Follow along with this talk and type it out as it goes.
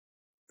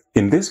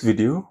In this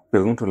video,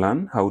 we're going to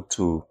learn how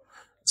to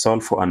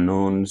solve for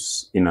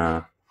unknowns in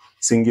a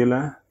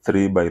singular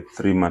 3 by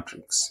 3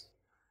 matrix.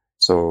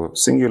 So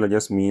singular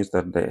just means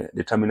that the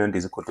determinant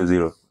is equal to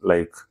 0.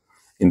 Like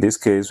in this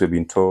case, we've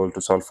been told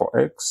to solve for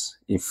x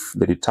if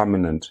the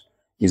determinant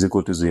is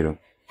equal to 0.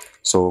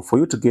 So for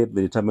you to get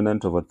the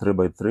determinant of a 3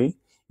 by 3,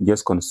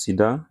 just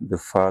consider the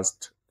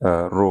first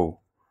row.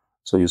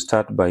 So you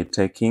start by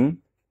taking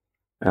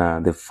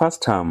the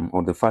first term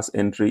or the first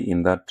entry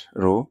in that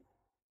row.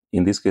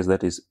 In this case,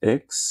 that is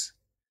x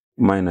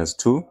minus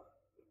 2,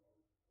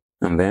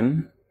 and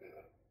then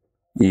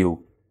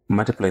you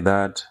multiply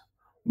that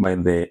by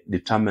the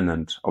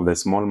determinant of the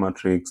small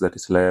matrix that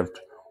is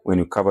left when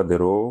you cover the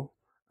row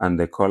and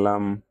the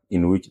column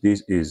in which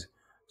this is.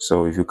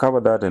 So if you cover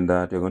that and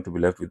that, you're going to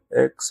be left with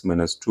x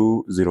minus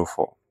 2, 0,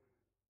 4.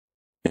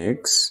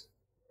 X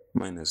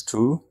minus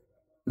 2,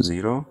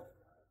 0,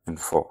 and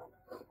 4.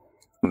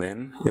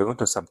 Then you're going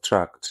to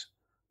subtract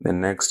the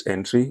next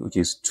entry, which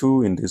is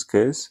 2 in this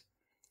case.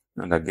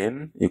 And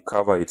again, you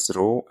cover its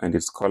row and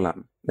its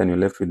column. Then you're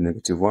left with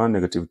negative 1,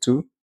 negative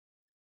 2.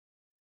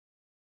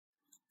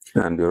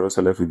 And you're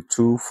also left with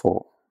 2,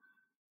 4.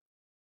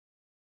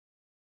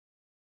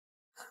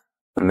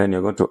 And then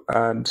you're going to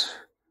add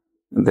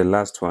the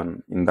last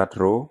one in that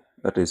row,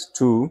 that is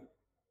 2.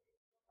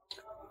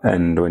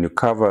 And when you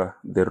cover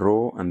the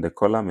row and the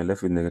column, you're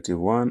left with negative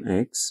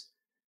 1x.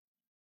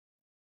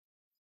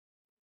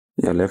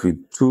 You're left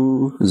with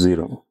 2,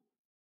 0.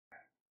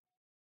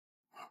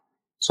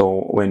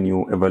 So when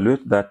you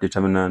evaluate that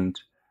determinant,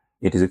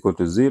 it is equal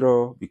to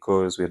 0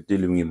 because we're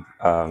dealing with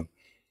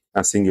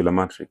a singular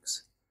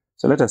matrix.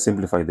 So let us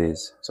simplify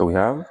this. So we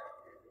have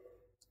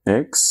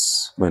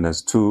x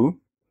minus 2,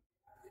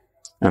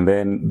 and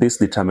then this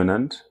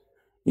determinant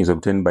is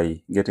obtained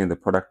by getting the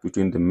product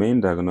between the main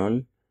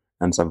diagonal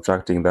and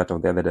subtracting that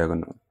of the other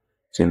diagonal.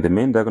 So in the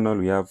main diagonal,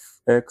 we have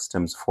x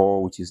times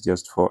 4, which is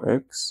just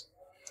 4x.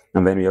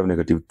 And then we have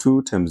negative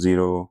 2 times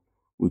 0,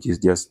 which is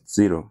just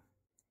 0.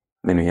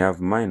 Then we have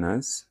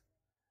minus.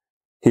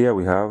 Here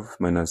we have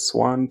minus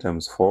 1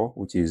 times 4,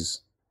 which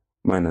is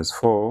minus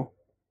 4,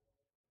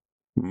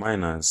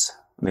 minus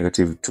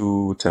negative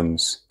 2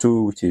 times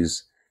 2, which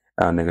is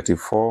negative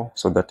 4,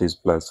 so that is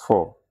plus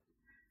 4.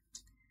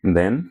 And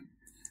then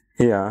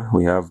here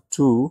we have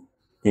 2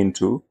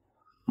 into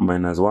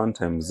minus 1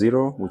 times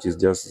 0, which is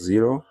just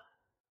 0,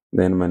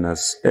 then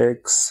minus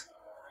x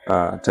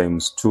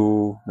times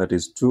 2, that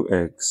is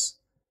 2x,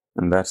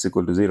 and that's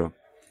equal to 0.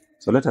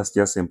 So let us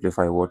just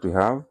simplify what we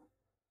have.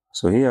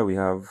 So here we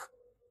have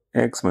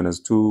x minus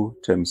 2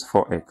 times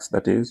 4x,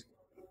 that is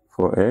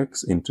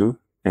 4x into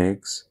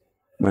x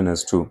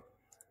minus 2.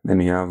 Then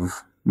we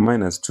have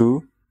minus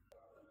 2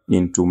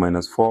 into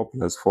minus 4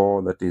 plus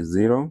 4, that is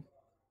 0,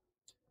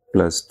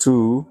 plus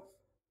 2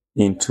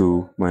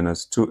 into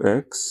minus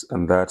 2x,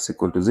 and that's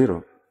equal to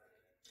 0.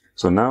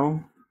 So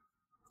now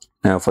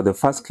for the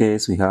first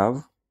case, we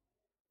have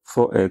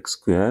 4x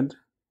squared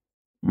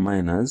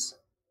minus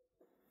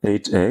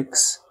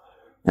 8x,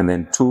 and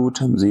then 2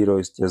 times 0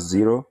 is just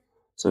 0.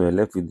 So we're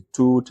left with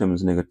 2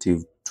 times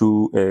negative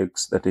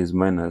 2x, that is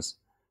minus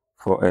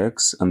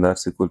 4x, and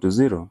that's equal to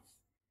 0.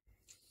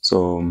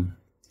 So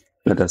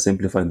let us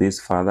simplify this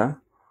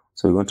further.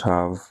 So we're going to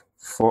have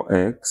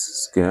 4x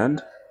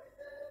squared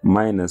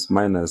minus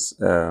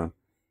 8x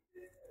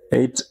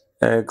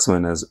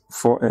minus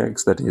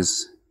 4x, that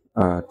is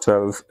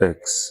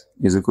 12x,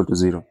 is equal to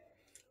 0.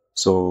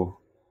 So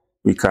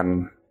we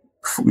can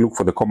look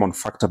for the common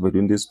factor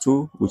between these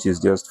two, which is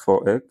just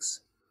 4x.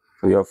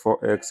 So we have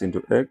 4x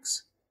into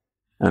x,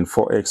 and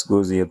 4x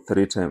goes here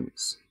 3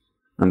 times,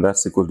 and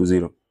that's equal to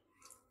 0.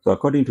 So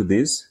according to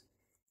this,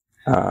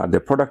 the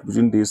product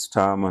between this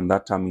term and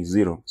that term is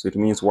 0. So it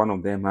means one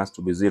of them has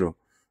to be 0.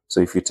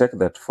 So if you take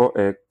that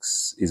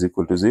 4x is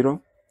equal to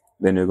 0,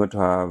 then you're going to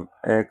have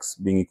x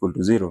being equal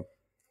to 0.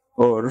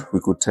 Or we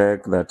could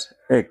take that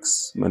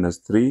x minus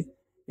 3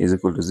 is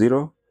equal to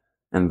 0,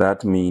 and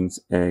that means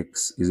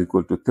x is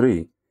equal to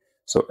 3.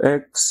 So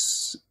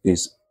x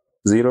is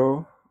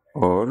 0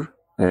 or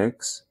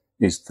x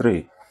is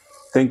 3.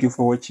 Thank you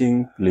for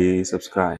watching. Please subscribe.